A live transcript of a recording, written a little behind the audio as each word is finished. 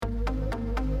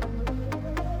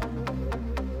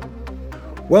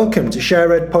Welcome to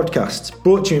Share Ed Podcast,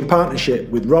 brought to you in partnership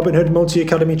with Robin Hood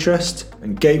Multi-Academy Trust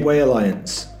and Gateway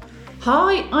Alliance.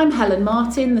 Hi, I'm Helen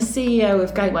Martin, the CEO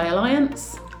of Gateway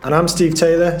Alliance. And I'm Steve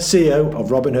Taylor, CEO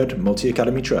of Robin Hood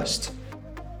Multi-Academy Trust.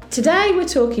 Today we're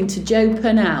talking to Joe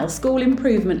Purnell, School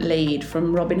Improvement Lead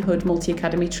from Robin Hood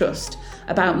Multi-Academy Trust,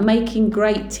 about making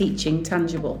great teaching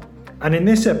tangible. And in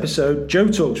this episode, Joe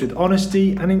talks with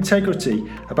honesty and integrity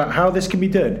about how this can be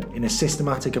done in a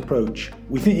systematic approach.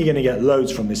 We think you're going to get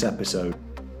loads from this episode.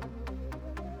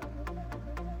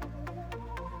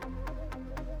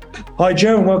 Hi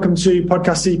Joe, and welcome to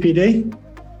Podcast CPD.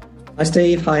 Hi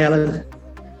Steve, hi Helen.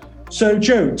 So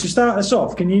Joe, to start us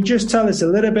off, can you just tell us a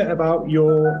little bit about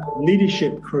your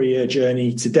leadership career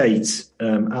journey to date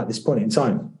at this point in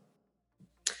time?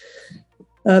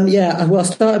 I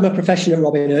started my profession at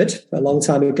Robin Hood a long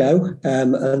time ago,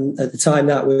 and at the time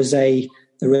that was a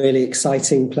really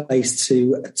exciting place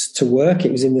to work.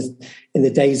 It was in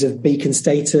the days of beacon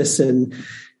status, and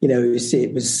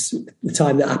it was the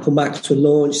time that Apple Macs were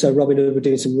launched. So Robin Hood were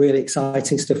doing some really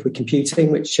exciting stuff with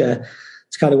computing, which is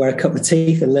kind of where I cut my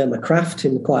teeth and learned my craft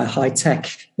in quite a high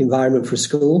tech environment for a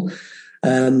school.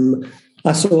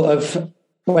 I sort of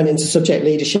went into subject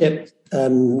leadership.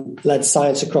 Led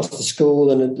science across the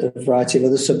school and a variety of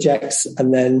other subjects,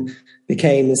 and then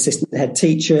became assistant head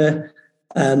teacher.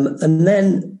 And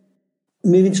then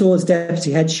moving towards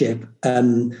deputy headship,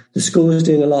 the school was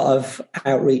doing a lot of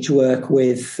outreach work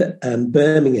with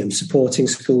Birmingham, supporting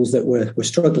schools that were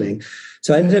struggling.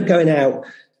 So I ended up going out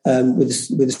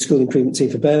with the school improvement team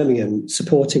for Birmingham,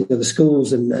 supporting other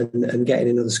schools and getting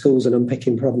in other schools and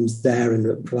unpicking problems there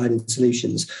and providing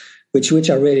solutions, which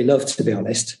I really loved, to be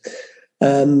honest.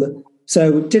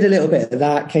 So did a little bit of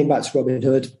that, came back to Robin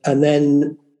Hood, and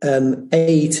then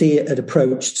AET had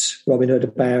approached Robin Hood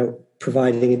about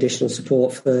providing additional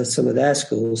support for some of their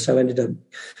schools. So I ended up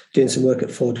doing some work at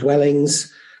Four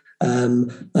Dwellings, and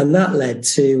that led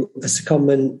to a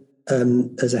secondment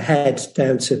as a head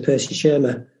down to Percy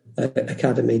Shermer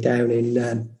Academy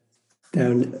down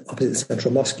opposite the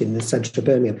Central Mosque in the centre of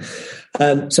Birmingham.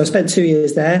 So I spent 2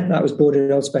 years there. That was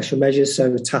bordering on special measures, so I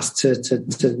was tasked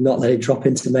to not let it drop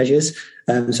into measures.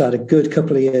 So I had a good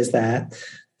couple of years there.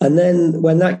 And then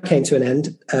when that came to an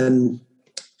end, I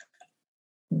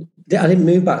didn't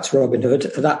move back to Robin Hood.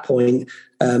 At that point,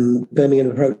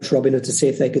 Birmingham approached Robin Hood to see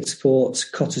if they could support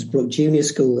Cottersbrook Junior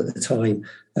School at the time,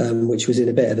 which was in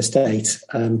a bit of a state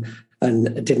and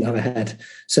didn't have a head.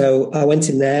 So I went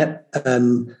in there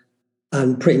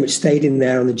and pretty much stayed in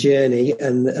there on the journey,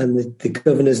 and the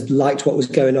governors liked what was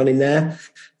going on in there,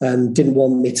 didn't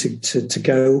want me to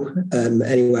go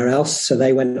anywhere else. So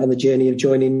they went on the journey of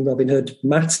joining Robin Hood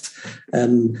MAT,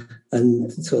 and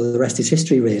sort of the rest is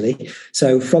history, really.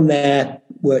 So from there,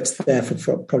 worked there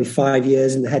for probably 5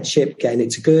 years in the headship, getting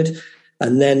it to good,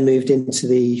 and then moved into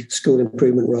the school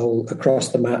improvement role across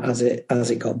the MAT as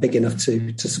it got big enough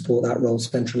to support that role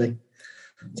centrally.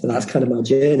 So that's kind of my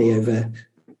journey over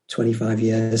 25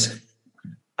 years.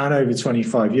 And over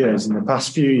 25 years, in the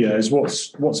past few years,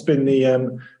 what's been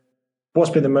the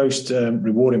most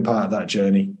rewarding part of that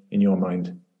journey in your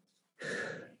mind?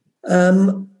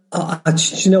 I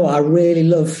really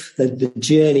love the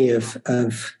journey of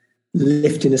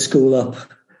lifting a school up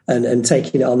and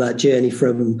taking it on that journey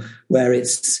from where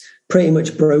it's pretty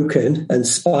much broken and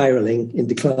spiraling in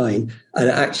decline, and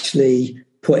actually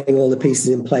putting all the pieces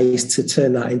in place to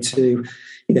turn that into,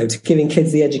 to giving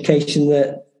kids the education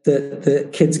that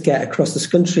kids get across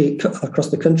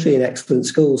the country in excellent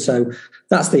schools. So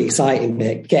that's the exciting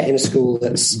bit: getting a school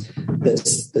that's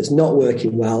not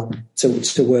working well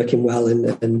to working well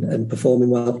and performing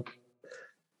well,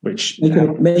 which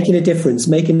making a difference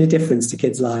to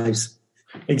kids' lives.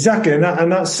 Exactly, and that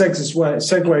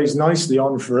segues nicely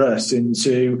on for us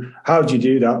into how do you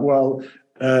do that? Well,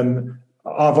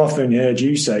 I've often heard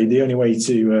you say the only way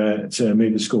to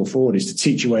move the school forward is to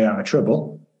teach your way out of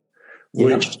trouble,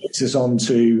 which takes us on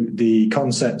to the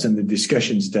concept and the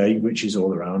discussion today, which is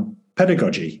all around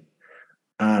pedagogy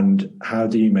and how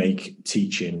do you make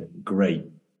teaching great.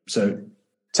 So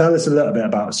tell us a little bit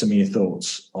about some of your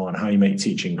thoughts on how you make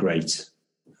teaching great.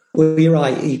 Well, you're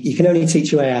right. You can only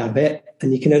teach your way out of it,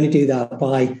 and you can only do that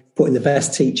by putting the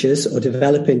best teachers or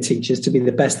developing teachers to be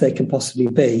the best they can possibly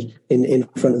be in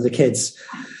front of the kids.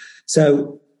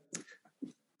 So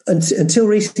until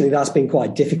recently, that's been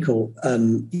quite difficult.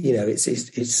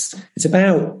 It's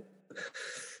about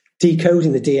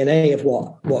decoding the DNA of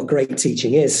what great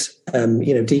teaching is.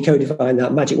 Decodifying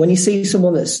that magic. When you see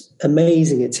someone that's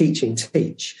amazing at teaching,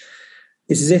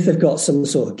 it's as if they've got some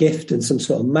sort of gift and some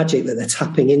sort of magic that they're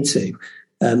tapping into,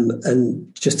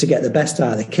 and just to get the best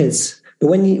out of the kids. But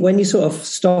when you sort of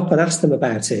stop and ask them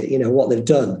about it, what they've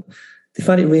done, they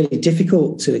find it really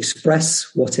difficult to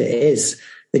express what it is.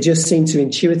 They just seem to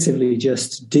intuitively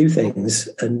just do things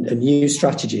and use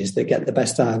strategies that get the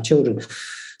best out of children.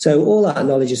 So all that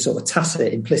knowledge is sort of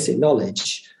tacit, implicit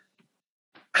knowledge.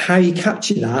 How you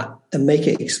capture that and make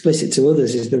it explicit to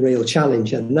others is the real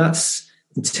challenge. And that's,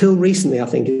 until recently, I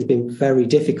think, has been very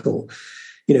difficult.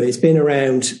 It's been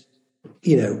around,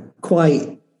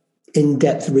 quite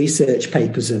in-depth research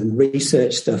papers and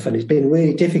research stuff, and it's been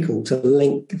really difficult to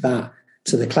link that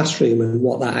to the classroom and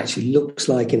what that actually looks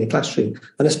like in the classroom.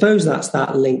 And I suppose that's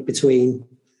that link between,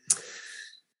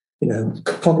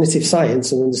 cognitive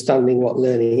science and understanding what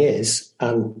learning is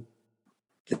and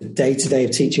the day-to-day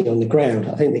of teaching on the ground.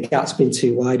 I think the gap's been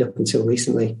too wide up until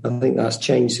recently. I think that's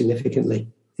changed significantly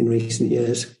in recent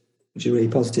years, which is really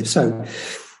positive. So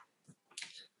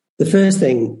the first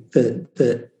thing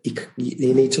that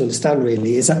you need to understand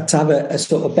really is to have a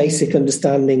sort of basic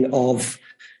understanding of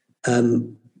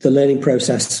the learning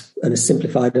process and a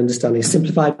simplified understanding, a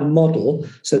simplified model,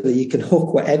 so that you can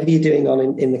hook whatever you're doing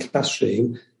on in the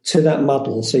classroom to that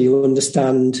model, so you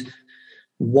understand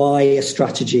why a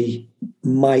strategy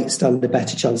might stand a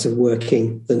better chance of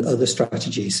working than other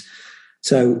strategies.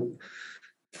 So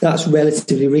that's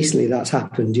relatively recently that's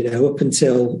happened. Up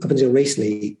until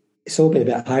recently, it's all been a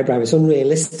bit highbrow. It's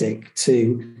unrealistic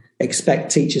to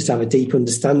expect teachers to have a deep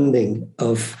understanding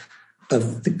of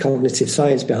the cognitive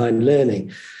science behind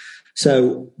learning.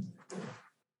 So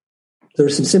there are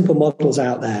some simple models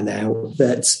out there now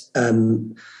that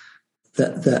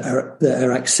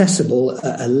are accessible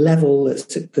at a level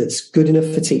that's good enough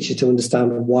for teachers to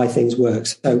understand why things work.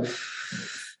 So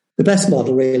the best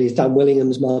model really is Dan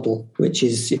Willingham's model, which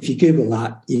is, if you Google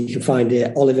that, you can find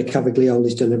it. Oliver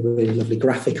Cavaglioli's done a really lovely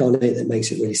graphic on it that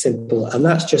makes it really simple. And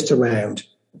that's just around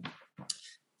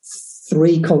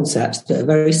 3 concepts that are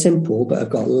very simple but have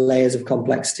got layers of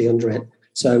complexity under it.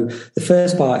 So the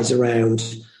first part is around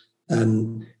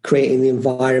creating the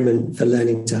environment for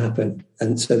learning to happen,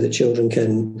 and so that children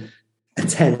can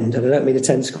attend. And I don't mean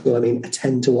attend school, I mean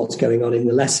attend to what's going on in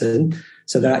the lesson.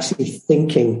 So they're actually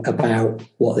thinking about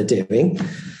what they're doing.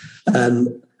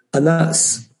 And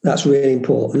that's really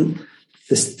important.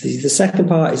 The second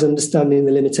part is understanding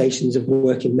the limitations of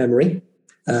working memory,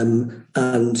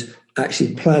 and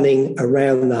actually planning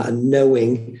around that and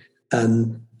knowing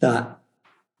that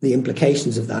the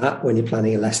implications of that when you're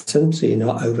planning a lesson, so you're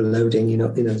not overloading,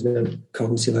 there's no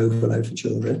cognitive overload for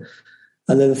children.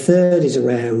 And then the third is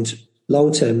around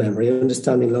long-term memory,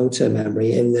 understanding long-term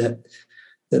memory, in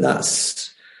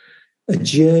that's a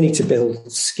journey to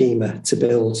build schema, to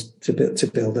build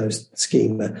those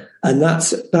schema. And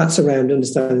that's around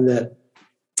understanding that,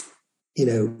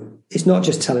 it's not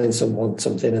just telling someone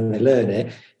something and they learn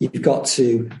it. You've got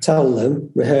to tell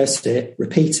them, rehearse it,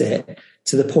 repeat it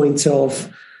to the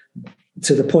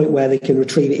point where they can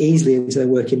retrieve it easily into their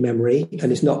working memory,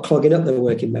 and it's not clogging up their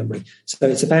working memory. So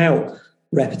it's about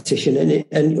repetition.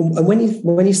 And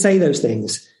when you say those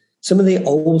things, some of the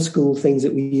old school things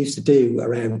that we used to do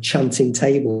around chanting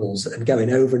tables and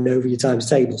going over and over your times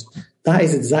tables, that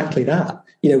is exactly that.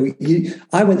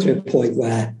 I went through a point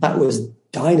where that was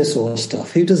dinosaur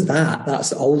stuff. Who does that?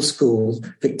 That's old school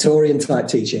Victorian type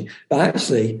teaching. But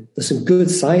actually, there's some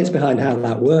good science behind how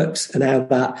that works and how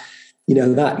that,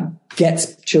 that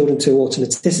gets children to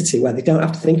automaticity where they don't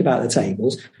have to think about the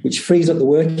tables, which frees up the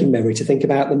working memory to think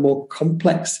about the more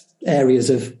complex areas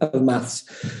of maths.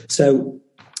 So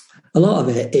a lot of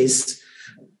it is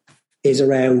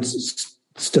around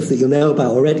stuff that you'll know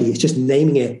about already. It's just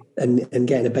naming it and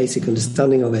getting a basic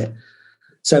understanding of it.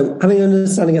 So having an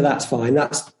understanding of that's fine.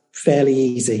 That's fairly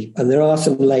easy. And there are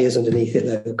some layers underneath it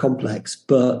that are complex,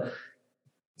 but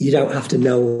you don't have to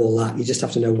know all that. You just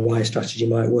have to know why a strategy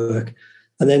might work.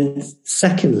 And then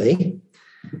secondly,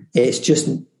 it's just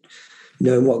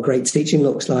knowing what great teaching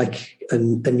looks like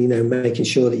and making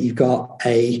sure that you've got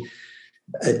a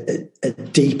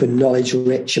deep and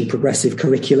knowledge-rich and progressive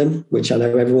curriculum, which I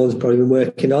know everyone's probably been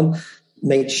working on.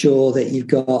 Make sure that you've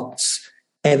got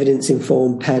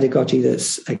evidence-informed pedagogy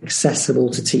that's accessible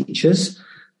to teachers,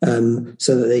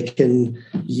 so that they can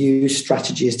use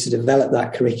strategies to develop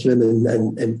that curriculum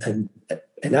and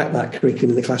enact that curriculum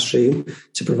in the classroom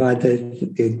to provide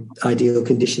the ideal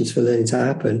conditions for learning to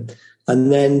happen.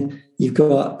 And then you've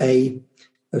got a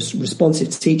responsive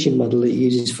teaching model that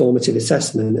uses formative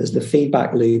assessment as the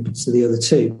feedback loop to the other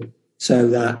two, so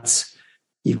that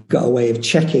you've got a way of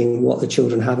checking what the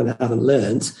children have and haven't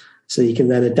learned, so you can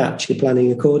then adapt your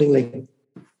planning accordingly. And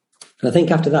I think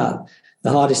after that,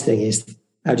 the hardest thing is,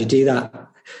 how do you do that?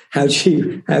 How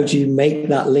do you make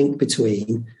that link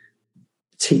between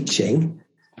teaching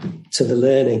to the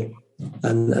learning.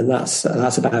 And that's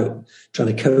about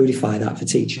trying to codify that for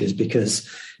teachers, because,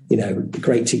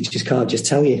 great teachers can't just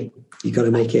tell you. You've got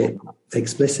to make it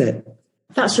explicit.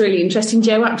 That's really interesting,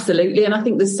 Joe. Absolutely. And I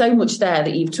think there's so much there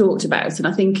that you've talked about. And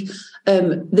I think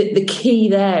the key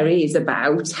there is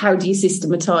about how do you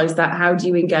systematise that? How do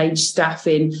you engage staff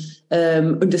in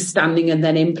understanding and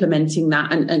then implementing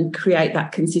that and create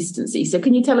that consistency? So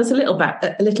can you tell us a little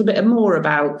bit more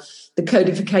about the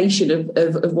codification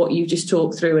of what you've just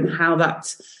talked through and how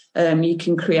that you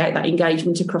can create that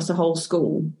engagement across a whole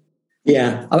school?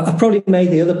 Yeah, I've probably made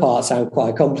the other part sound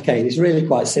quite complicated. It's really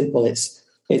quite simple. It's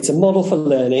a model for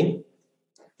learning,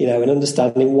 and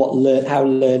understanding how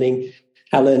learning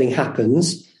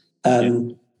happens,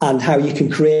 and how you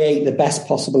can create the best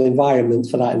possible environment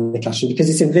for that in the classroom,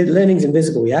 because learning's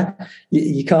invisible. Yeah,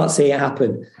 you can't see it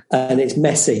happen, and it's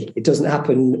messy. It doesn't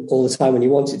happen all the time when you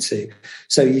want it to.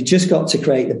 So you just got to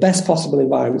create the best possible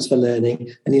environments for learning,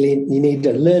 and you need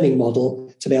a learning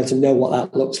model to be able to know what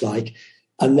that looks like.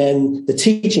 And then the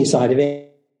teaching side of it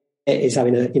is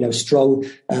having a strong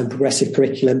progressive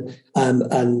curriculum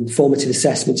and formative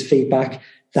assessments, feedback.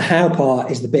 The how part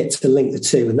is the bit to link the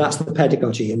two, and that's the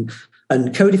pedagogy.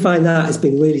 And codifying that has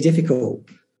been really difficult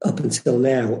up until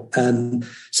now.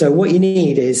 So what you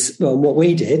need is, what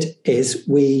we did is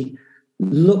we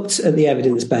looked at the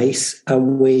evidence base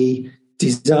and we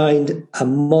designed a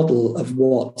model of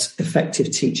what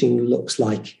effective teaching looks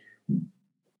like,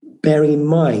 bearing in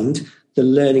mind the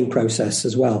learning process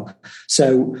as well.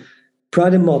 So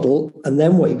provide a model, and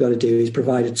then what you've got to do is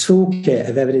provide a toolkit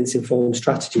of evidence-informed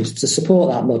strategies to support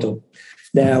that model.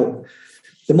 Now,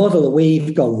 the model that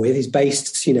we've gone with is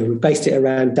we've based it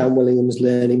around Dan Willingham's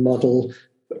learning model,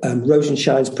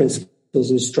 Rosenshine's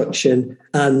principles of instruction,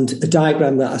 and a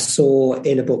diagram that I saw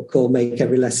in a book called Make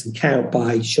Every Lesson Count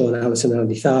by Sean Allison and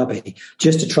Andy Tharby,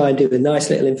 just to try and do a nice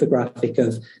little infographic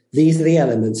of these are the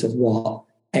elements of what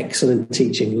excellent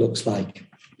teaching looks like.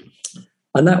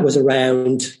 And that was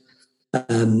around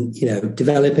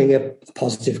developing a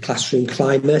positive classroom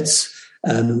climate,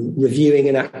 reviewing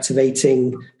and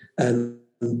activating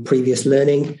previous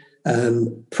learning,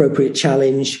 appropriate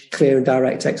challenge, clear and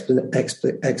direct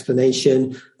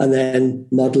explanation, and then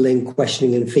modelling,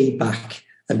 questioning and feedback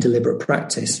and deliberate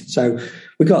practice. So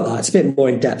we got that. It's a bit more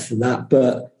in depth than that,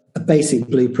 but a basic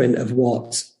blueprint of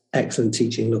what excellent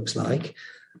teaching looks like.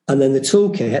 And then the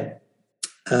toolkit,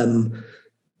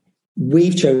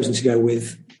 we've chosen to go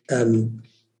with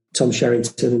Tom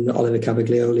Sherrington and Oliver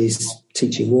Cabaglioli's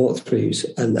teaching walkthroughs.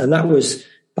 And that was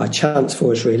by chance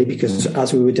for us, really, because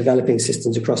as we were developing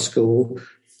systems across school,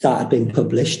 that had been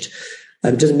published.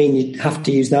 It doesn't mean you have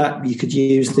to use that. You could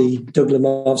use the Doug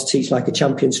Lemov's Teach Like a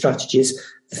Champion strategies.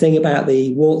 The thing about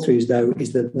the walkthroughs, though,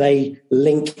 is that they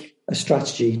link a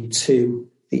strategy to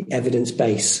the evidence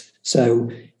base. So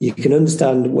you can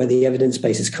understand where the evidence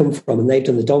base has come from, and they've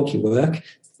done the donkey work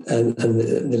and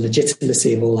the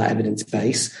legitimacy of all that evidence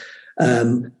base.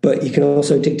 But you can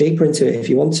also dig deeper into it if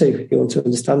you want to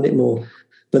understand it more.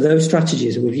 But those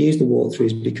strategies, and we've used the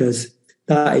walkthroughs because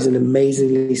that is an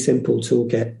amazingly simple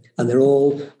toolkit, and they're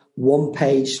all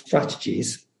one-page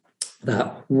strategies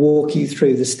that walk you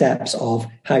through the steps of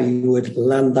how you would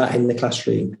land that in the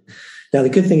classroom. Now, the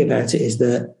good thing about it is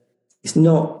that it's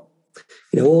not,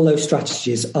 all those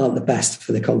strategies aren't the best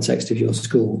for the context of your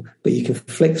school, but you can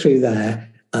flick through there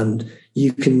and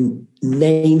you can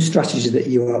name strategies that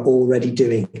you are already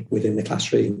doing within the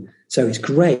classroom. So it's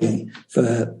great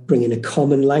for bringing a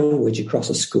common language across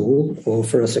a school, or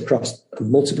for us across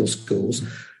multiple schools,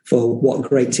 for what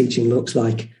great teaching looks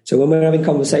like. So when we're having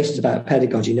conversations about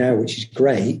pedagogy now, which is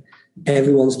great,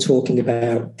 everyone's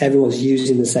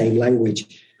using the same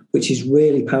language, which is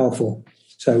really powerful.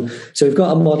 So we've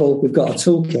got a model, we've got a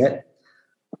toolkit.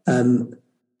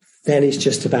 Then it's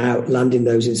just about landing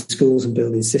those in schools and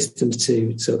building systems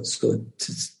to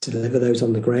deliver those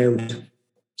on the ground.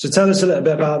 So tell us a little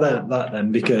bit about that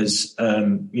then, because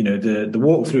the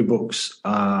walkthrough books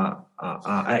are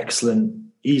excellent,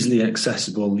 easily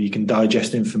accessible. You can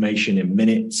digest information in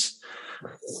minutes.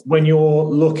 When you're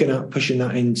looking at pushing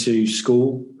that into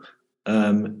school,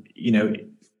 some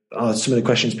of the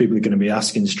questions people are going to be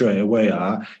asking straight away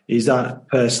is that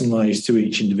personalised to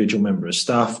each individual member of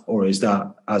staff, or is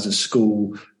that as a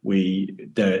school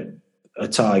a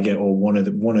target, or one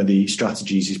of the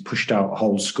strategies is pushed out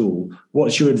whole school?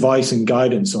 What's your advice and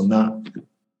guidance on that?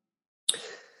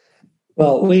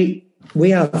 Well, we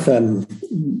have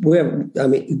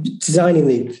designing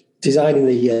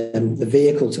the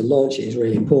vehicle to launch it is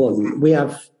really important. We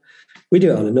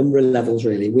do it on a number of levels,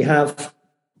 really. We have,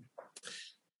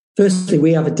 Firstly,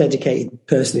 we have a dedicated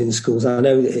person in the schools. I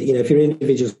know that, if you're in an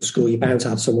individual school, you're bound to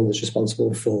have someone that's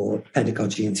responsible for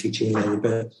pedagogy and teaching and learning.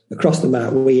 But across the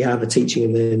map, we have a teaching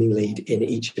and learning lead in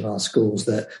each of our schools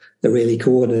that really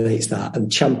coordinates that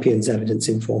and champions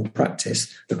evidence-informed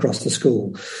practice across the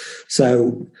school.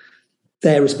 So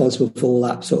they're responsible for all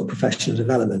that sort of professional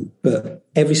development. But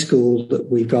every school that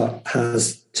we've got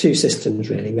has two systems,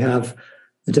 really. We have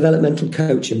the developmental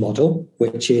coaching model,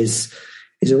 which is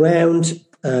around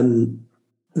the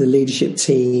leadership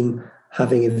team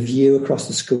having a view across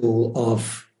the school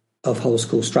of whole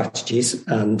school strategies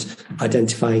and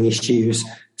identifying issues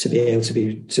to be able to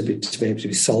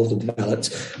be solved and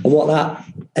developed. And what that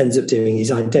ends up doing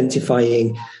is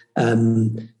identifying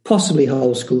possibly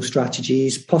whole school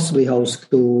strategies, possibly whole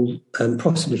school,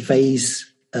 possibly phase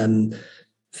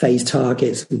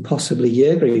targets, and possibly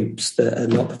year groups that are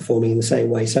not performing in the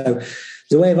same way. So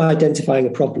there's a way of identifying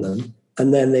a problem,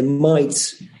 and then they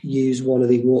might use one of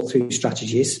the walkthrough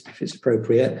strategies, if it's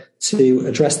appropriate, to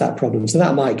address that problem. So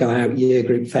that might go out year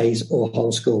group, phase, or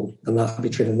whole school, and that will be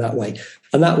driven that way.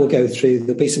 And that will go through,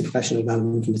 there'll be some professional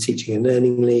development from the teaching and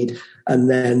learning lead, and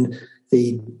then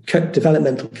the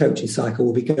developmental coaching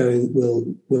cycle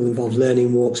will involve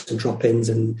learning walks and drop-ins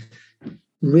and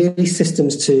really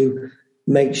systems to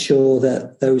make sure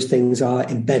that those things are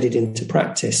embedded into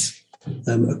practice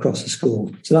across the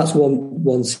school. So that's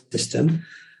one system.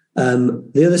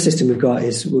 The other system we've got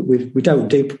is we don't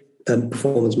do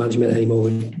performance management anymore.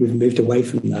 We've moved away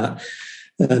from that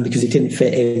because it didn't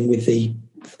fit in with the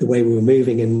way we were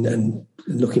moving and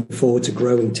looking forward to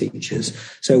growing teachers.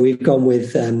 So we've gone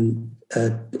with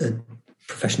a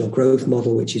professional growth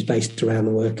model, which is based around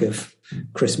the work of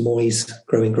Chris Moyes,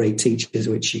 Growing Great Teachers,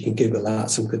 which you can Google that,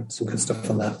 some good stuff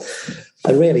on that.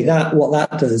 And really what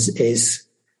that does is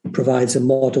provides a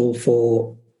model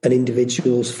for an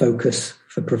individual's focus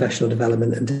for professional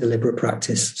development and deliberate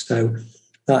practice. So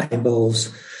that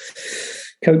involves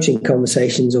coaching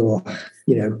conversations or,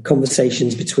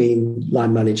 conversations between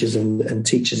line managers and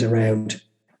teachers around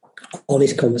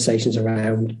honest conversations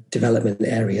around development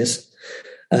areas,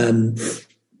 and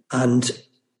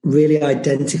really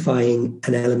identifying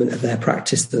an element of their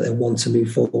practice that they want to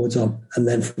move forwards on. And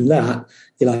then from that,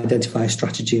 you'll identify a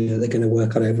strategy that they're going to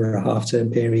work on over a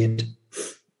half-term period.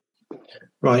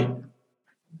 Right.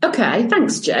 Okay,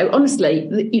 thanks, Joe.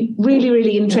 Honestly, really,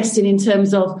 really interesting in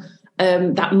terms of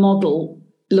that model,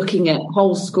 looking at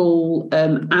whole school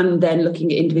and then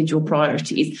looking at individual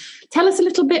priorities. Tell us a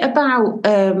little bit about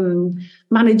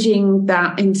managing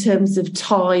that in terms of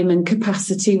time and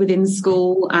capacity within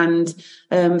school and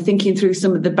thinking through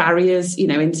some of the barriers,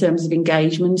 in terms of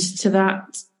engagement to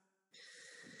that.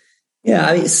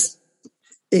 Yeah, it's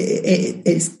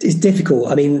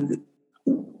difficult. I mean,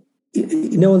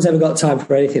 no one's ever got time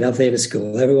for anything, have they, in a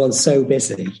school? Everyone's so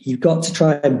busy. You've got to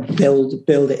try and build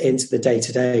it into the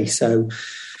day-to-day. So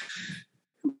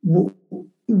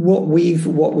what we've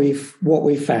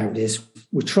found is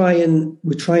we try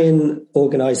and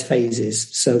organise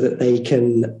phases so that they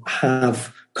can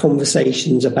have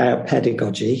conversations about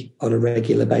pedagogy on a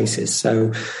regular basis.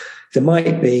 So there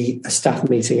might be a staff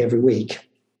meeting every week,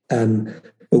 but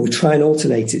we try and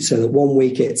alternate it so that one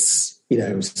week it's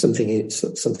something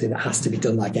that has to be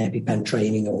done, like EpiPen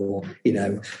training, or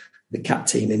the CAT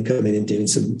team in coming and doing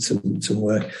some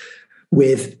work,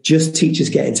 with just teachers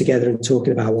getting together and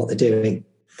talking about what they're doing.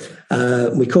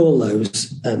 We call those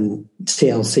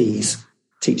TLCs,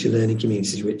 teacher learning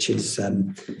communities, which is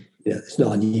it's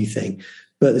not a new thing,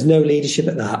 but there's no leadership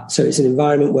at that. So it's an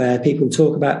environment where people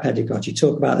talk about pedagogy,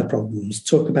 talk about their problems,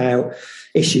 talk about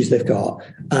issues they've got,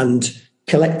 and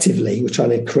collectively we're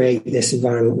trying to create this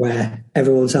environment where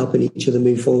everyone's helping each other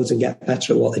move forwards and get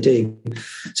better at what they do.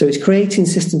 So it's creating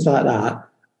systems like that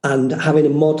and having a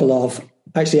model of,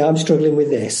 actually, I'm struggling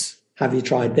with this. Have you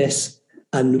tried this?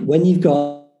 And when you've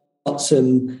got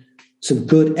some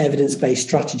good evidence-based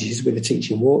strategies with the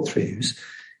teaching walkthroughs,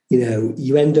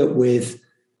 you end up with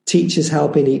teachers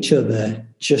helping each other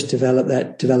just develop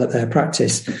their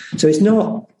practice. So it's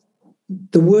not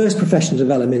the worst professional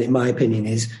development, in my opinion,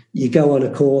 is you go on a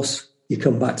course, you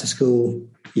come back to school,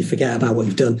 you forget about what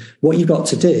you've done. What you've got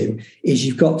to do is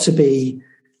you've got to be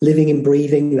living and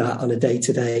breathing that on a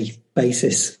day-to-day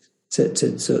basis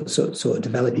to sort of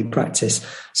develop your practice.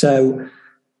 So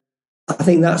I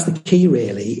think that's the key,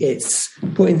 really. It's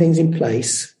putting things in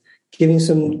place, giving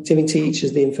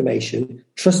teachers the information,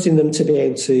 trusting them to be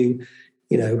able to,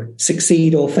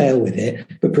 succeed or fail with it,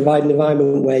 but provide an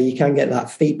environment where you can get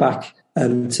that feedback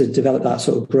to develop that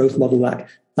sort of growth model,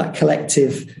 that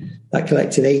collective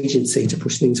agency to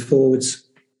push things forwards.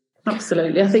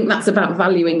 Absolutely. I think that's about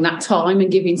valuing that time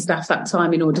and giving staff that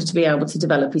time in order to be able to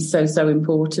develop is so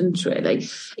important, really.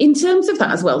 In terms of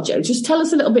that as well, Jo, just tell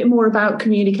us a little bit more about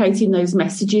communicating those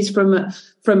messages from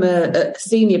a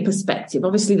senior perspective.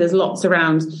 Obviously, there's lots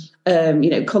around,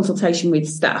 consultation with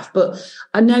staff, but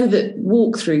I know that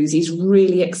walkthroughs is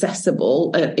really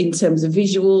accessible in terms of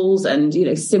visuals and,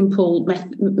 simple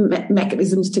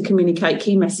mechanisms to communicate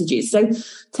key messages. So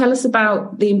tell us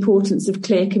about the importance of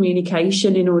clear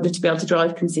communication in order to be able to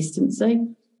drive consistency.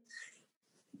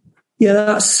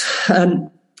 Yeah,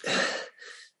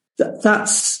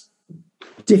 that's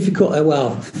difficult.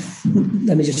 Well,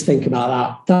 let me just think about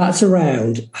that. That's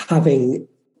around having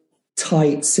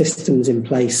tight systems in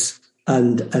place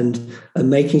and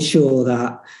making sure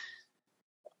that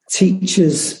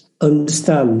teachers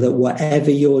understand that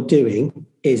whatever you're doing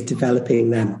is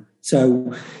developing them.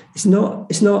 So it's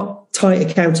not tight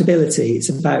accountability. It's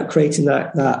about creating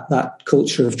that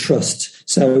culture of trust.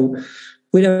 So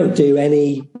we don't do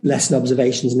any lesson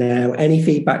observations now. Any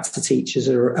feedback to teachers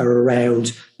are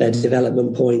around their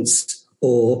development points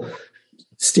or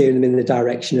steering them in the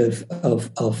direction of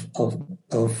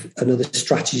another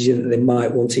strategy that they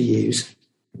might want to use.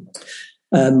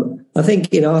 I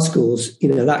think in our schools,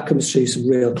 that comes through some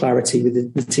real clarity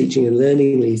with the teaching and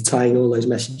learning leads, tying all those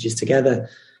messages together.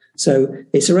 So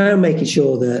it's around making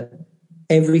sure that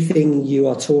everything you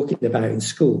are talking about in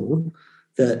school,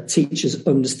 that teachers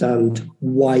understand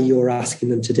why you're asking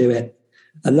them to do it.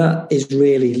 And that is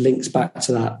really links back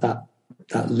to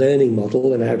that learning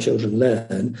model and how children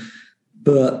learn.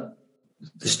 But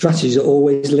the strategies are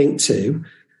always linked to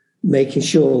making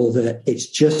sure that it's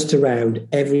just around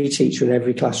every teacher in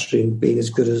every classroom being as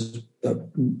good as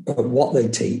what they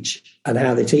teach and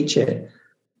how they teach it.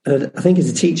 And I think as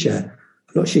a teacher,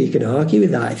 I'm not sure you can argue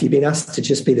with that. If you've been asked to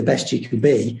just be the best you can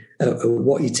be at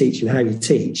what you teach and how you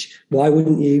teach, why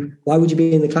would you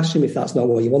be in the classroom if that's not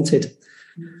what you wanted?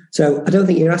 So I don't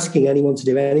think you're asking anyone to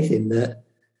do anything that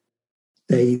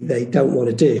they don't want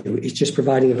to do. It's just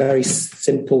providing a very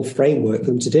simple framework for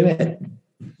them to do it.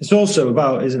 It's also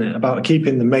about, isn't it, about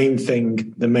keeping the main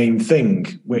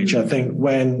thing, which I think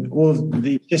when all of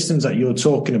the systems that you're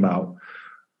talking about,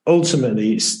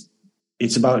 ultimately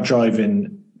it's about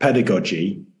driving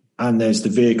pedagogy, and there's the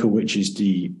vehicle, which is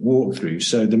the walkthrough.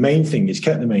 So the main thing is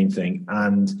kept the main thing,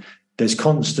 and there's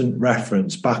constant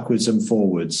reference backwards and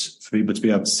forwards for people to be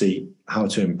able to see how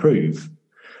to improve.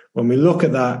 When we look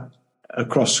at that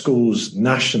across schools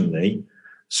nationally,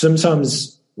 there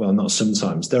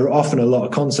are often a lot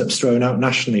of concepts thrown out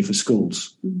nationally for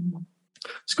schools. Mm-hmm.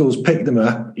 Schools pick them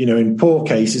up, in poor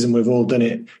cases, and we've all done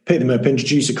it, pick them up,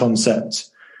 introduce a concept,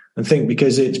 and think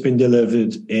because it's been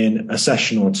delivered in a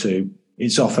session or two,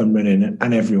 it's off and running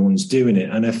and everyone's doing it.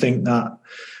 And I think that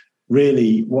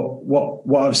really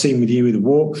what I've seen with you with the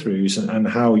walkthroughs and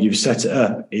how you've set it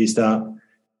up is that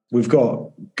we've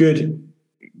got good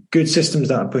systems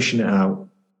that are pushing it out,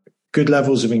 good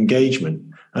levels of engagement.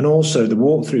 And also the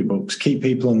walkthrough books keep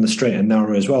people on the straight and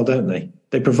narrow as well, don't they?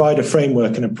 They provide a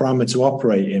framework and a parameter to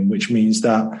operate in, which means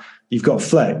that you've got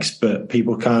flex, but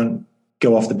people can't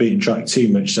go off the beaten track too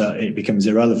much so it becomes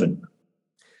irrelevant.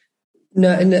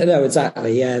 No,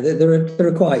 exactly. Yeah, there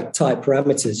are quite tight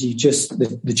parameters.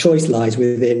 The choice lies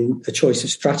within a choice of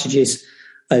strategies.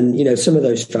 And, some of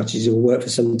those strategies will work for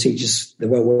some teachers. They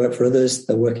won't work for others.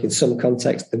 They'll work in some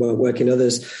context. They won't work in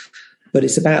others. But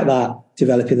it's about that,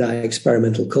 developing that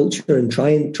experimental culture and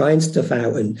trying stuff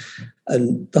out. And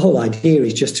the whole idea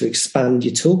is just to expand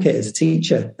your toolkit as a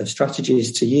teacher of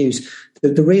strategies to use.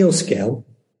 The real skill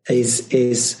is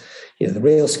the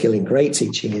real skill in great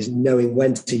teaching is knowing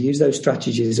when to use those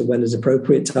strategies and when there's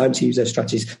appropriate time to use those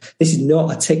strategies. This is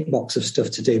not a tick box of stuff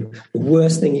to do. The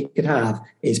worst thing you could have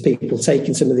is people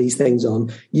taking some of these things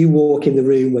on. You walk in the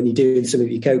room when you're doing some of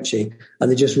your coaching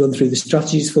and they just run through the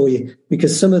strategies for you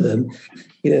because some of them,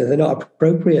 they're not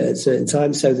appropriate at certain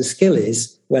times. So the skill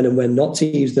is when and when not to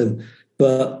use them,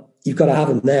 but you've got to have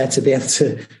them there to be able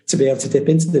to dip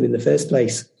into them in the first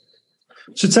place.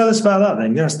 So tell us about that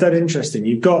then. That's that interesting.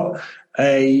 You've got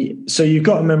a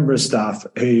member of staff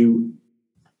who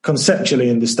conceptually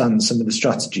understands some of the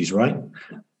strategies, right?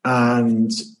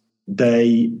 And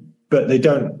they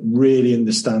don't really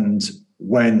understand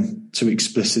when to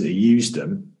explicitly use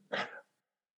them.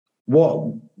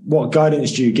 What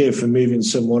guidance do you give for moving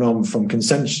someone on from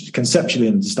conceptually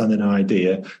understanding an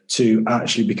idea to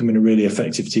actually becoming a really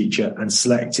effective teacher and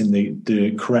selecting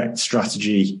the correct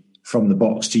strategy from the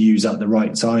box to use at the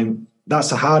right time?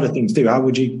 That's a harder thing to do. How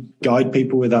would you guide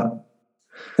people with that?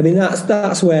 I mean,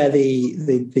 that's where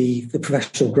the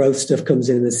professional growth stuff comes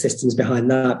in, and the systems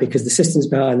behind that, because the systems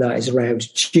behind that is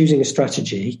around choosing a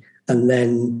strategy, and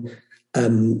then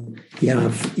you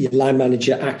have your line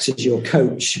manager acts as your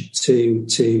coach to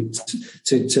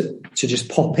just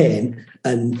pop in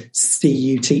and see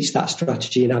you teach that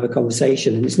strategy and have a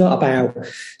conversation. And it's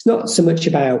not so much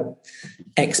about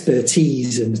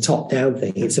expertise and the top-down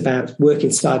thing. It's about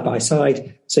working side by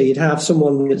side. So you'd have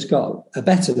someone that's got a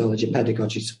better knowledge of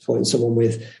pedagogy supporting someone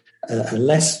with a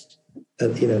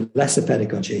lesser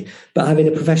pedagogy, but having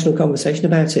a professional conversation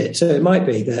about it. So it might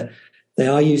be that they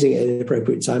are using it at an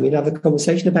appropriate time. You'd have a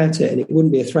conversation about it, and it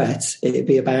wouldn't be a threat. It'd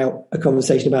be about a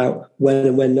conversation about when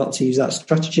and when not to use that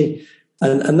strategy.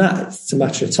 And that's a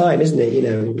matter of time, isn't it? You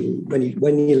know, when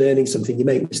you're learning something, you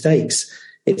make mistakes.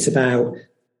 It's about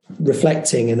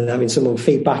reflecting and having someone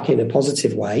feedback in a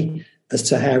positive way as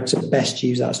to how to best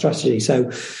use that strategy. So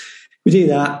we do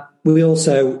that. We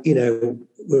also,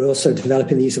 we're also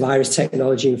developing the use of iris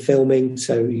technology in filming.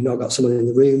 So you've not got someone in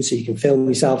the room, so you can film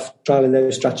yourself, trialing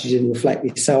those strategies and reflect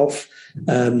yourself.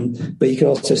 But you can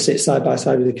also sit side by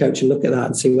side with the coach and look at that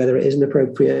and see whether it is an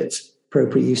appropriate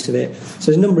use of it.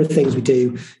 So there's a number of things we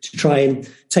do to try and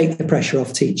take the pressure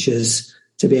off teachers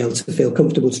to be able to feel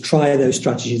comfortable to try those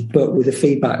strategies, but with a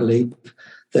feedback loop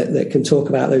that can talk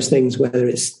about those things, whether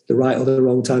it's the right or the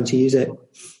wrong time to use it.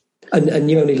 And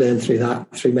you only learn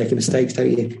through making mistakes,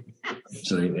 don't you?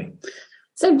 Absolutely.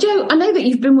 So, Joe, I know that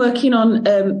you've been working on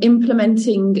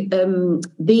implementing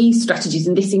these strategies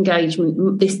and this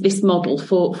engagement, this model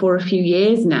for a few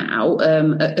years now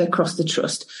across the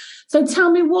trust. So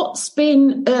tell me, what's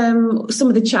been some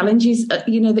of the challenges, that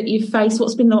you've faced?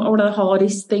 What's been one of the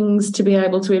hardest things to be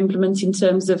able to implement in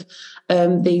terms of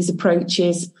these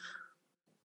approaches?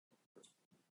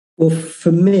 Well,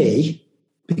 for me,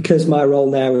 because my role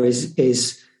now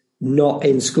is not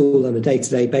in school on a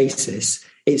day-to-day basis,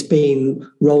 it's been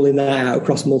rolling that out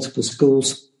across multiple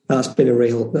schools. That's been a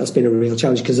real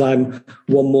challenge, because I'm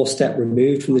one more step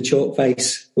removed from the chalk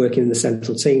face, working in the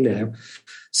central team now.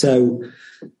 So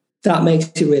that makes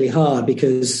it really hard,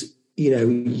 because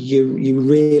you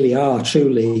really are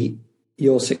truly,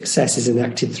 your success is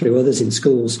enacted through others in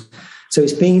schools. So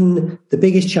it's been the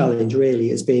biggest challenge. Really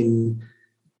has been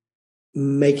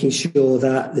making sure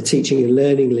that the teaching and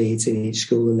learning leads in each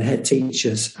school and the head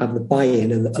teachers have the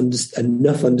buy-in and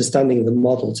enough understanding of the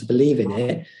model to believe in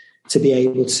it, to be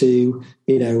able to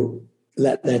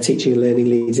let their teaching and learning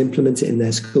leads implement it in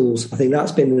their schools. I think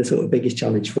that's been the sort of biggest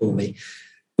challenge for me.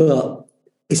 But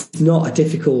it's not a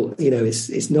difficult,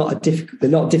 they're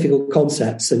not difficult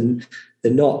concepts, and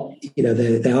they're not,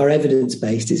 they are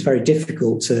evidence-based. It's very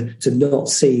difficult to not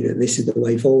see that this is the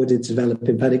way forward in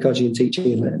developing pedagogy and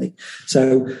teaching and learning.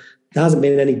 So there hasn't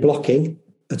been any blocking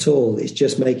at all. It's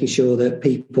just making sure that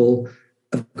people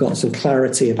have got some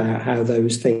clarity about how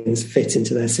those things fit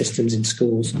into their systems in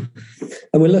schools. And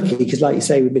we're lucky because, like you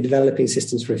say, we've been developing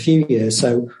systems for a few years.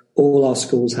 So all our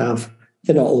schools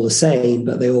they're not all the same,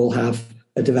 but they all have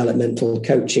a developmental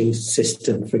coaching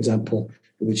system, for example,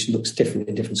 which looks different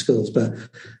in different schools, but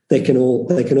they can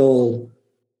all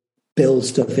build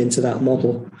stuff into that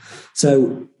model.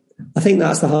 So I think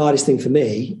that's the hardest thing for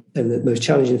me, and the most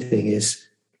challenging thing is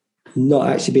not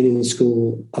actually being in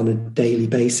school on a daily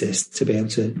basis to be able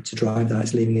to drive that.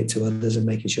 It's leaving it to others and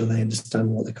making sure they understand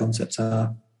what the concepts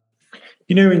are.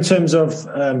 In terms of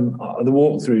the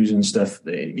walkthroughs and stuff,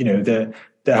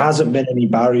 there hasn't been any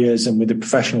barriers, and with the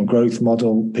professional growth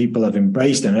model, people have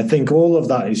embraced it. And I think all of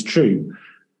that is true.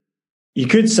 You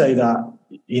could say that,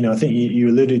 I think you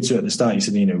alluded to at the start, you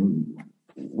said,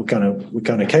 we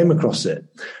kind of came across it.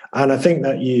 And I think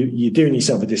that you're doing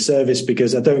yourself a disservice,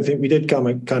 because I don't think we did come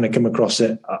across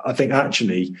it. I think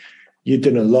actually you'd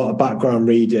done a lot of background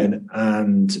reading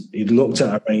and you'd looked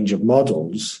at a range of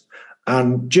models,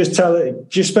 and just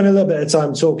spend a little bit of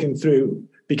time talking through,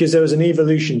 because there was an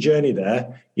evolution journey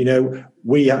there.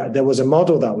 There was a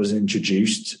model that was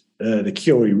introduced, the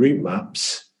Curie route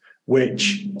maps,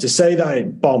 which, to say that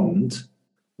it bombed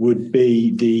would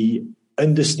be the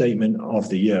understatement of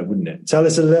the year, wouldn't it? Tell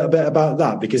us a little bit about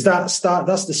that, because that's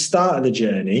the start of the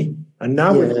journey, and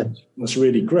now it's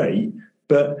really great.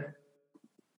 But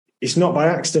it's not by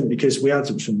accident, because we had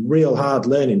some real hard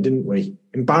learning, didn't we?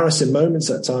 Embarrassing moments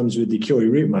at times with the Curie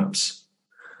route maps.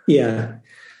 Yeah.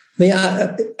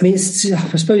 I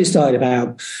suppose it started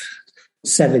about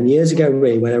 7 years ago,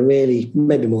 really, when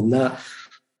maybe more than that,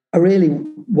 I really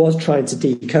was trying to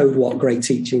decode what great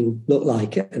teaching looked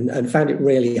like, and found it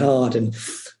really hard. And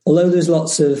although there's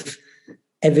lots of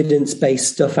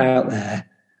evidence-based stuff out there,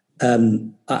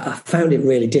 I found it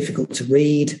really difficult to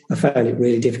read. I found it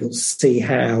really difficult to see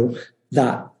how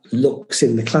that looks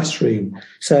in the classroom.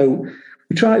 So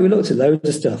we looked at loads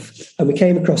of stuff, and we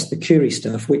came across the Curie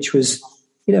stuff, which was,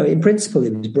 in principle,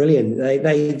 it was brilliant.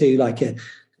 They do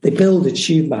they build a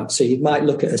tube map. So you might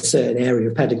look at a certain area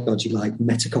of pedagogy like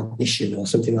metacognition or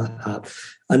something like that,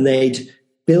 and they'd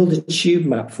build a tube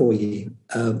map for you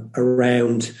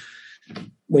around.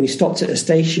 When you stopped at a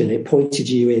station, it pointed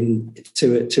you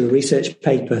to a research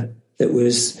paper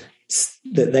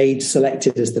that they'd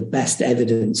selected as the best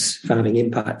evidence for having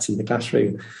impact in the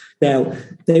classroom. Now,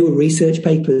 they were research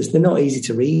papers. They're not easy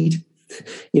to read.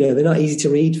 They're not easy to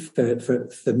read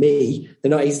for me. They're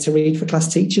not easy to read for class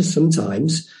teachers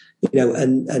sometimes.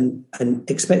 And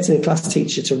expecting a class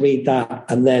teacher to read that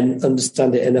and then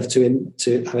understand it enough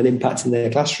to have an impact in their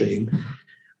classroom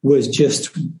was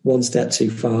just one step too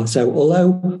far. So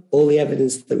although all the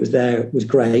evidence that was there was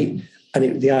great,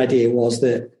 and the idea was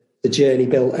that the journey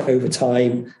built over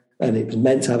time and it was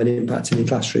meant to have an impact in the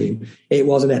classroom, it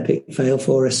was an epic fail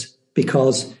for us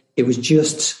because it was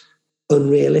just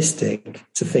unrealistic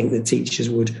to think that teachers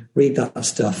would read that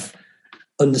stuff,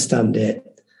 understand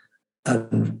it,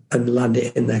 and land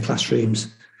it in their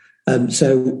classrooms.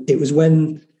 So it was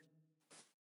when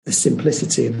the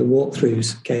simplicity of the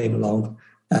walkthroughs came along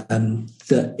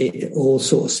that it all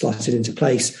sort of slotted into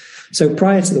place. So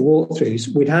prior to the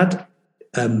walkthroughs, we'd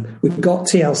got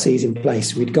TLCs in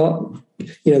place. We'd got,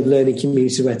 learning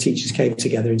communities where teachers came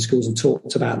together in schools and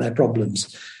talked about their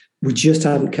problems. We just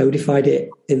hadn't codified it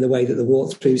in the way that the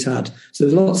walkthroughs had. So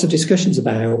there's lots of discussions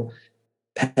about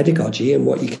pedagogy and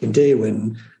what you can do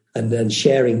and then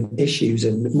sharing issues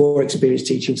and more experienced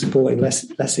teaching supporting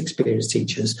less experienced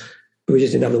teachers. But we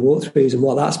just didn't have the walkthroughs, and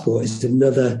what that's brought is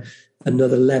another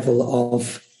level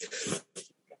of,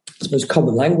 I suppose,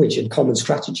 common language and common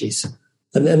strategies.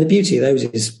 And the beauty of those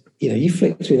is, you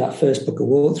flick through that first book of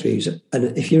walkthroughs,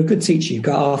 and if you're a good teacher, you've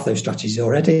got half those strategies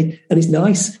already, and it's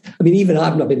nice. I mean, even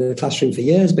I've not been in the classroom for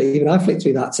years, but even I flicked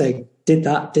through that saying, did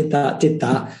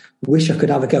that, wish I could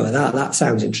have a go at that. That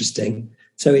sounds interesting.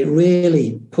 So it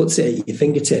really puts it at your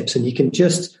fingertips, and you can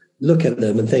just look at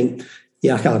them and think,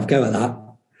 yeah, I can have a go at that.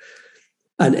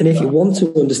 And if you want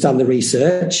to understand the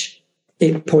research,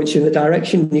 it points you in the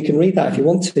direction. You can read that if you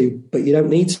want to, but you don't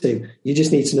need to. You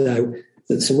just need to know that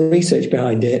there's some research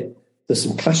behind it. There's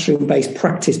some classroom-based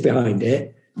practice behind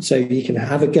it. So you can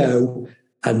have a go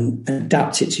and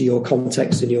adapt it to your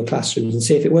context and your classrooms and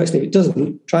see if it works. And if it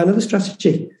doesn't, try another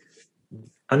strategy.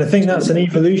 And I think that's an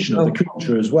evolution of the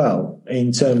culture as well,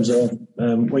 in terms of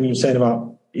when you're saying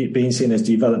about it being seen as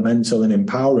developmental and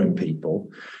empowering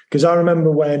people. Because I remember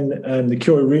when the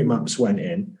Curie route maps went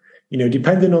in,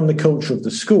 depending on the culture of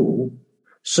the school,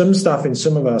 some staff in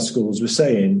some of our schools were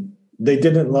saying they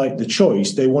didn't like the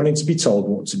choice. They wanted to be told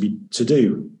what to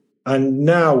do. And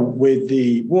now with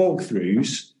the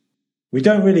walkthroughs, we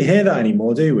don't really hear that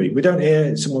anymore, do we? We don't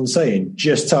hear someone saying,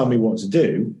 just tell me what to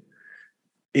do.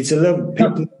 It's a little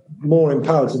people more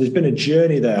empowered. So there's been a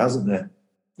journey there, hasn't there?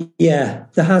 Yeah,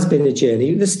 there has been a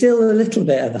journey. There's still a little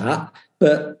bit of that,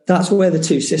 but that's where the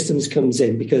two systems comes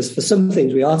in, because for some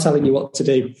things we are telling you what to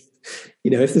do.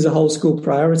 If there's a whole school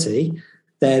priority,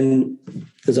 then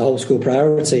there's a whole school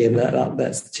priority, and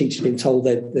that's the teacher being told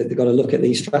that they've got to look at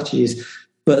these strategies.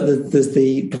 But there's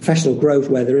the professional growth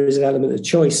where there is an element of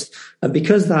choice. And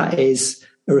because that is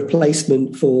a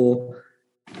replacement for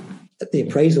the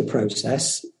appraisal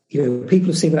process, people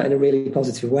have seen that in a really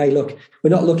positive way. Look,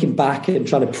 we're not looking back and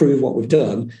trying to prove what we've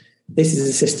done. This is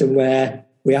a system where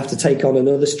we have to take on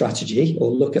another strategy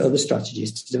or look at other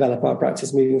strategies to develop our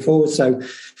practice moving forward. So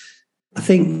I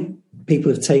think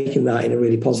people have taken that in a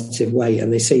really positive way,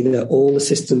 and they see that all the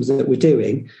systems that we're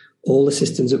doing, all the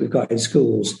systems that we've got in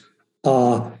schools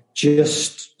are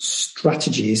just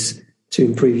strategies to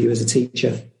improve you as a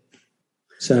teacher.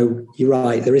 So you're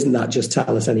right, there isn't that just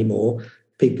tell us anymore.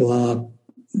 People are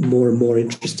more and more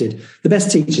interested. The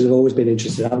best teachers have always been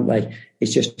interested, haven't they?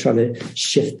 It's just trying to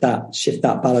shift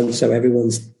that balance so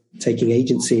everyone's taking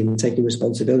agency and taking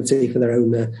responsibility for their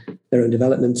own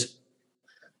development.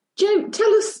 Joe,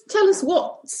 tell us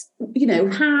what,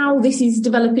 how this is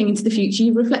developing into the future.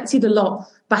 You've reflected a lot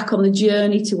back on the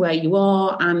journey to where you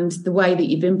are and the way that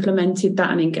you've implemented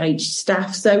that and engaged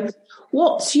staff. So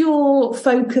what's your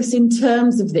focus in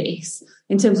terms of this,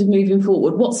 in terms of moving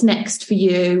forward? What's next for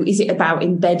you? Is it about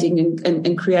embedding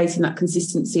and creating that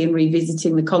consistency and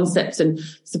revisiting the concepts and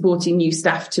supporting new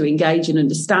staff to engage and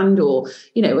understand? Or,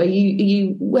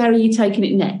 where are you taking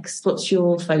it next? What's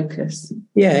your focus?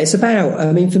 Yeah, it's about,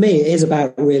 for me, it is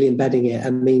about really embedding it.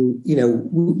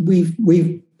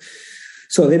 We've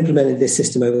sort of implemented this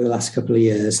system over the last couple of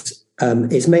years.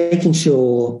 It's making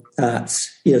sure that,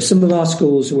 some of our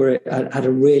schools had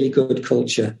a really good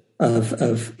culture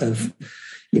of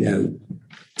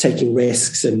taking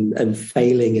risks and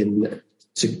failing and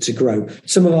to grow.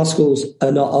 Some of our schools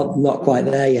are not quite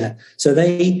there yet, so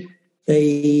they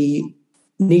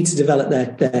need to develop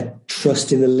their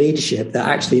trust in the leadership that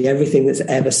actually everything that's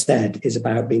ever said is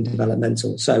about being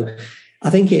developmental. So I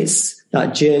think it's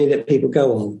that journey that people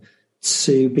go on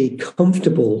to be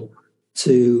comfortable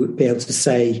to be able to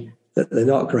say that they're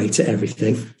not great at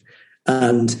everything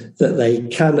and that they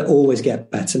can always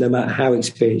get better no matter how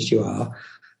experienced you are,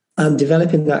 and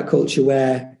developing that culture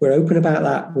where we're open about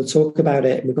that, we'll talk about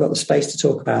it, we've got the space to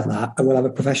talk about that, and we'll have a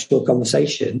professional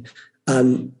conversation.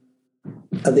 And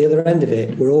at the other end of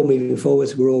it, we're all moving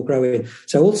forwards, we're all growing.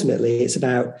 So ultimately, it's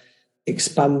about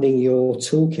expanding your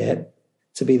toolkit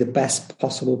to be the best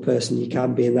possible person you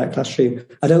can be in that classroom.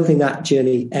 I don't think that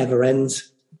journey ever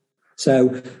ends.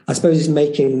 So I suppose it's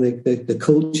making the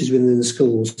cultures within the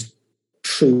schools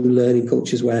true learning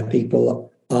cultures where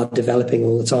people are developing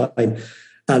all the time.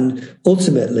 And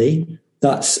ultimately,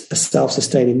 that's a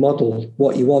self-sustaining model.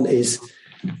 What you want is,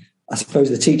 I suppose,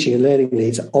 the teaching and learning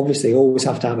leads obviously always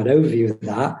have to have an overview of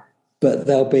that, but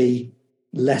they'll be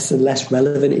less and less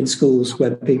relevant in schools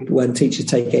when teachers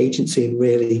take agency and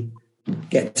really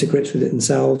get to grips with it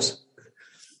themselves.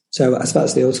 So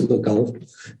that's the ultimate goal.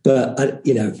 But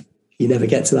you never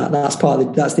get to that. That's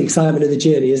the excitement of the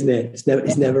journey, isn't it?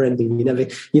 It's never ending.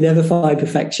 You never find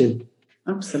perfection.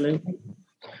 Absolutely.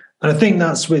 And I think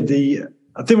I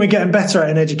think we're getting better at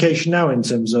in education now in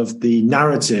terms of the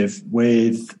narrative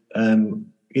with,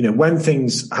 when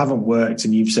things haven't worked,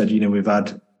 and you've said, we've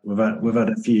had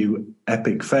a few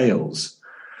epic fails.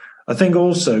 I think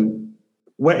also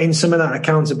we're in some of that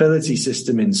accountability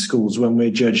system in schools when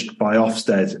we're judged by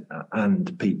Ofsted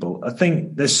and people. I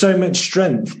think there's so much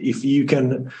strength if you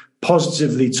can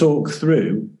positively talk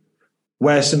through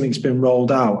where something's been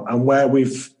rolled out and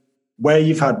where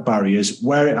you've had barriers,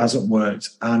 where it hasn't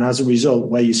worked, and as a result,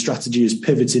 where your strategy has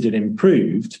pivoted and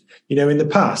improved. In the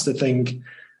past, I think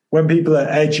when people are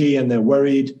edgy and they're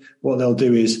worried, what they'll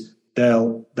do is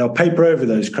they'll paper over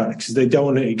those cracks because they don't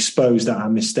want to expose that a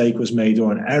mistake was made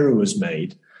or an error was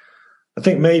made. I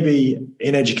think maybe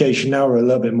in education now we're a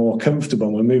little bit more comfortable,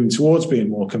 and we're moving towards being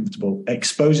more comfortable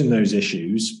exposing those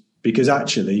issues, because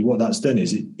actually what that's done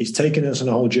is it's taken us on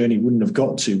a whole journey we wouldn't have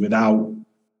got to without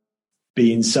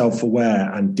being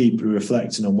self-aware and deeply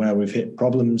reflecting on where we've hit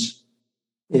problems.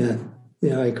 Yeah,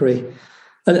 I agree.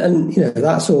 And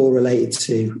that's all related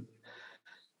to,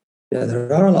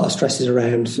 there are a lot of stresses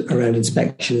around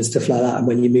inspection and stuff like that. And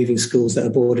when you're moving schools that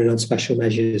are bordering on special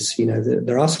measures,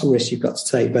 there are some risks you've got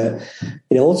to take. But,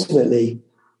 ultimately,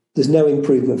 there's no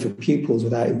improvement for pupils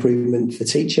without improvement for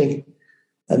teaching.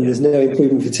 And there's no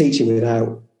improvement for teaching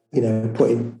without,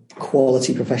 putting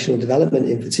quality professional development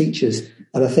in for teachers.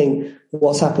 And I think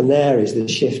what's happened there is the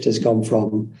shift has gone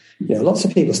from, lots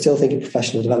of people still thinking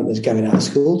professional development is going out of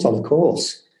school to on a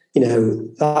course.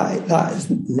 That has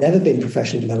never been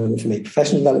professional development for me.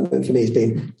 Professional development for me has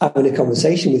been having a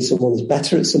conversation with someone who's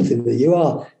better at something than you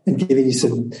are and giving you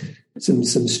some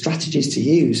strategies to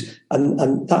use.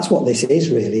 And that's what this is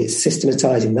really. It's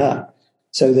systematizing that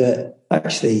so that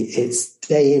actually it's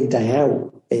day in, day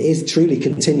out. It is truly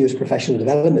continuous professional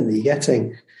development that you're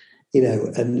getting,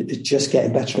 and just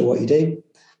getting better at what you do.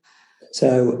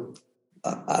 So,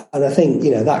 and I think,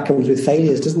 that comes with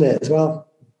failures, doesn't it, as well,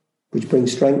 which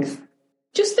brings strength.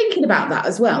 Just thinking about that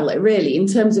as well, really, in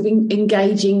terms of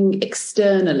engaging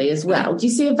externally as well. Do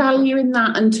you see a value in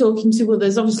that and talking to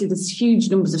others? Obviously, there's huge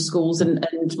numbers of schools and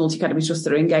multi-academy trusts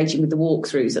that are engaging with the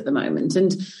walkthroughs at the moment.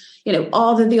 And,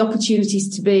 are there the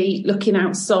opportunities to be looking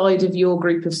outside of your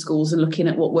group of schools and looking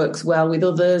at what works well with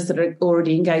others that are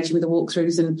already engaging with the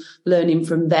walkthroughs and learning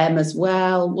from them as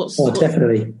well?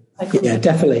 Definitely. Yeah,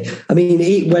 definitely. I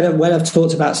mean, when I've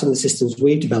talked about some of the systems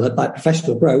we've developed, like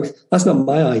professional growth, that's not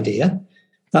my idea.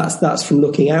 That's from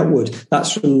looking outward.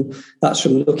 That's from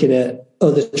looking at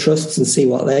other trusts and see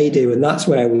what they do. And that's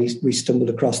where we stumbled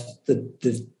across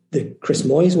the Chris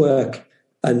Moyes work.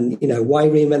 And, why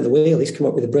reinvent the wheel? He's come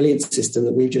up with a brilliant system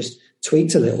that we've just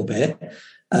tweaked a little bit.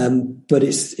 But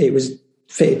it was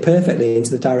fitted perfectly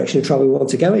into the direction of travel we want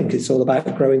to go in, because it's all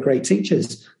about growing great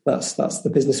teachers. That's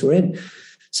the business we're in.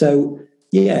 So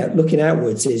yeah, looking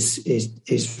outwards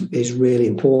is really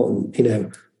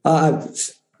important.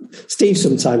 Steve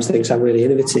sometimes thinks I'm really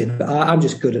innovative, but I'm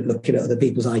just good at looking at other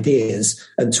people's ideas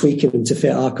and tweaking them to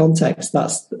fit our context.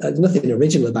 There's nothing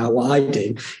original about what I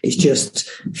do. It's just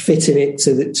fitting it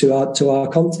to our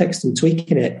context and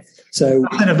tweaking it. So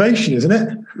that's innovation, isn't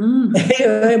it?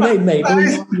 Maybe. That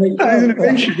is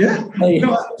innovation, yeah.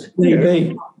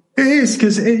 Maybe. It is,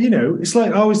 because it's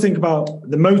like I always think about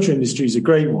the motor industry is a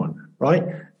great one, right?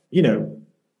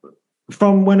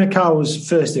 from when a car was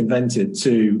first invented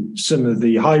to some of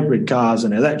the hybrid cars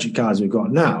and electric cars we've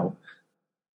got now,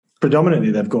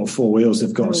 predominantly they've got four wheels,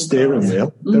 they've got a steering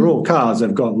wheel. They're all cars,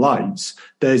 they've got lights.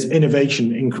 There's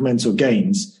innovation, incremental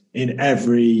gains in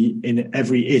every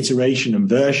iteration and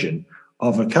version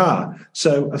of a car.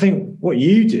 So I think what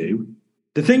you do,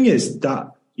 the thing is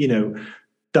that,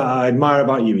 that I admire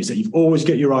about you is that you've always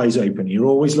got your eyes open, you're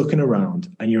always looking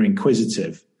around and you're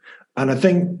inquisitive. And I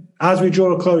think as we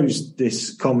draw to close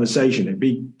this conversation, it'd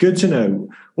be good to know,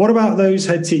 what about those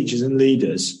head teachers and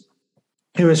leaders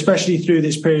who, especially through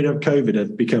this period of COVID,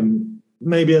 have become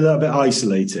maybe a little bit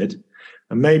isolated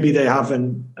and maybe they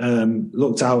haven't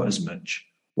looked out as much?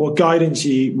 What guidance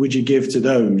would you give to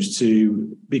those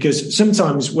because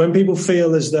sometimes when people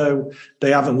feel as though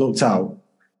they haven't looked out,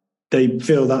 they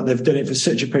feel that they've done it for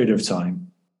such a period of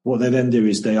time. What they then do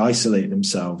is they isolate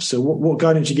themselves. So what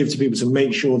guidance do you give to people to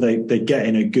make sure they get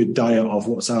in a good diet of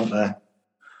what's out there?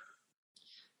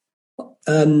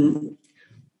 Well,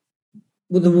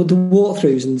 the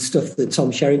walkthroughs and stuff that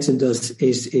Tom Sherrington does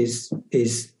is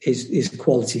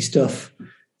quality stuff.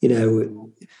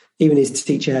 Even his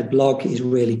teacher head blog is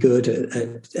really good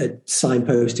at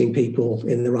signposting people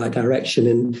in the right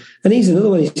direction. And he's another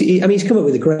one. He's come up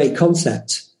with a great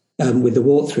concept with the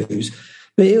walkthroughs.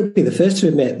 But he'll be the first to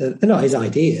admit that they're not his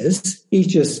ideas. He's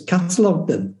just catalogued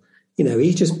them.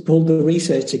 He's just pulled the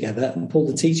research together and pulled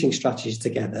the teaching strategies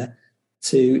together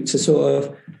to sort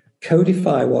of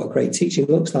codify what great teaching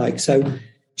looks like. So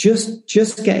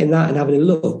just getting that and having a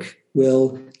look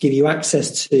will give you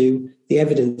access to the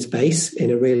evidence base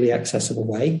in a really accessible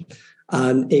way.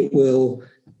 And it will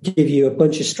give you a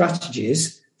bunch of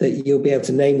strategies that you'll be able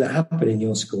to name that happen in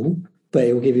your school. But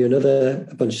it will give you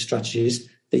a bunch of strategies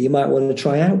that you might want to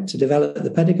try out to develop the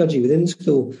pedagogy within the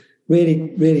school.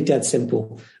 Really, really dead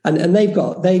simple. And they've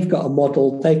got a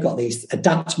model. They've got this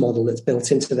ADAPT model that's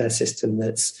built into their system.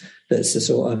 That's a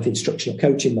sort of instructional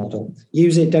coaching model.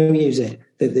 Use it, don't use it.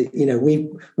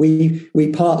 We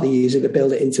partly use it to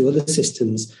build it into other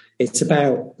systems. It's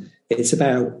about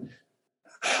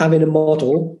having a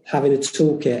model, having a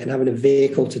toolkit, and having a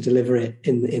vehicle to deliver it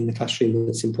in the classroom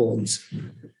that's important.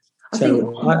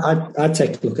 So I'd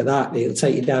take a look at that. It'll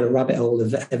take you down a rabbit hole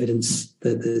of evidence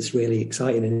that's really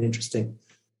exciting and interesting.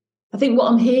 I think what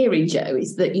I'm hearing, Joe,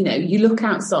 is that, you look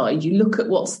outside, you look at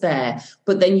what's there,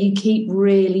 but then you keep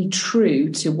really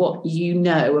true to what you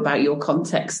know about your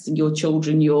context and your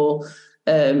children, your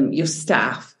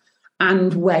staff,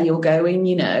 and where you're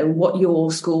going, what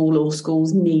your school or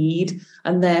schools need.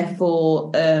 And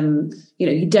therefore,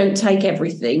 you don't take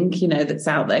everything, that's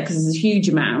out there, because there's a huge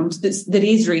amount that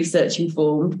is research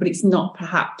informed, but it's not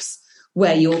perhaps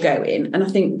where you're going. And I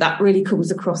think that really comes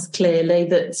across clearly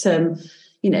that,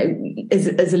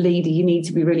 as a leader, you need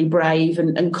to be really brave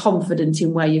and confident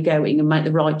in where you're going and make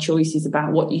the right choices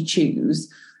about what you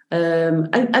choose.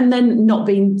 And then not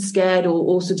being scared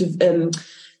or sort of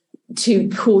too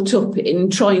caught up in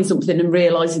trying something and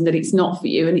realising that it's not for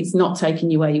you and it's not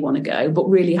taking you where you want to go, but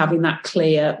really having that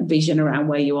clear vision around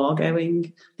where you are going.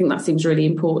 I think that seems really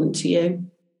important to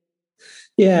you.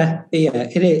 Yeah,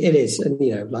 it is.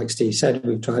 And, like Steve said,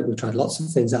 we've tried lots of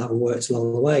things that haven't worked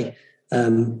along the way.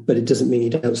 But it doesn't mean you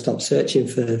don't stop searching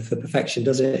for perfection,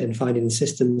 does it? And finding the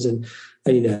systems and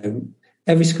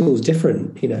every school is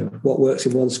different. What works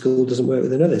in one school doesn't work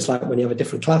with another. It's like when you have a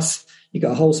different class, you've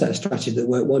got a whole set of strategies that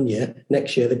work one year,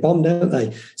 next year they bomb, don't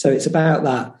they? So it's about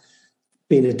that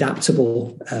being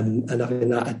adaptable and having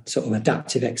that sort of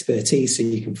adaptive expertise so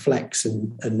you can flex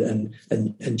and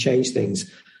change things.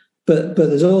 But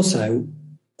there's also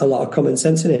a lot of common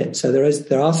sense in it. So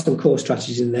there are some core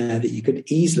strategies in there that you could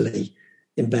easily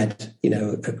embed,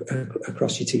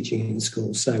 across your teaching in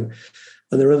schools. So,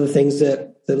 and there are other things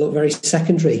that look very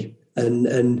secondary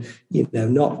and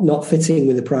not fitting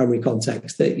with the primary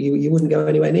context that you wouldn't go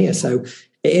anywhere near. So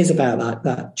it is about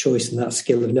that choice and that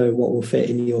skill of knowing what will fit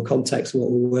in your context and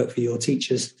what will work for your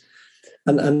teachers.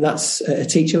 And that's at a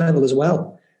teacher level as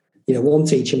well. One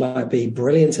teacher might be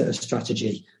brilliant at a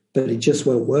strategy, but it just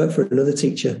won't work for another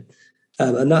teacher.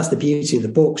 And that's the beauty of the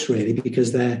books, really,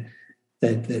 because they're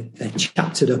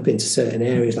chaptered up into certain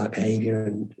areas like behaviour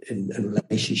and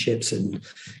relationships and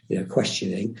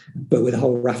questioning, but with a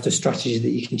whole raft of strategies that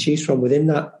you can choose from within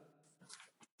that.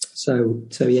 So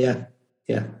yeah,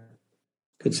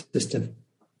 good system.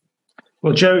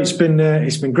 Well, Joe, it's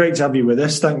been great to have you with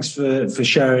us. Thanks for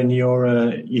sharing your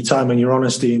time and your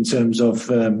honesty in terms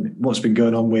of what's been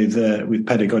going on with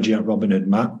pedagogy at Robin Hood,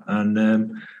 Matt,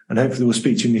 and hopefully we'll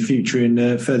speak to you in the future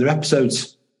in further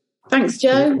episodes. Thanks,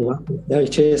 Joe. No,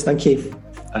 cheers. Thank you.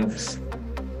 Thanks.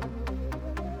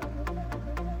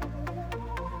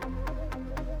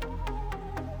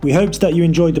 We hoped that you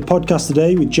enjoyed the podcast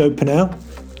today with Joe Pennell.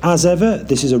 As ever,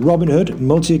 this is a Robin Hood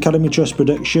Multi-Academy Trust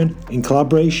production in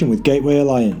collaboration with Gateway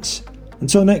Alliance.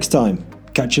 Until next time,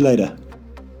 catch you later.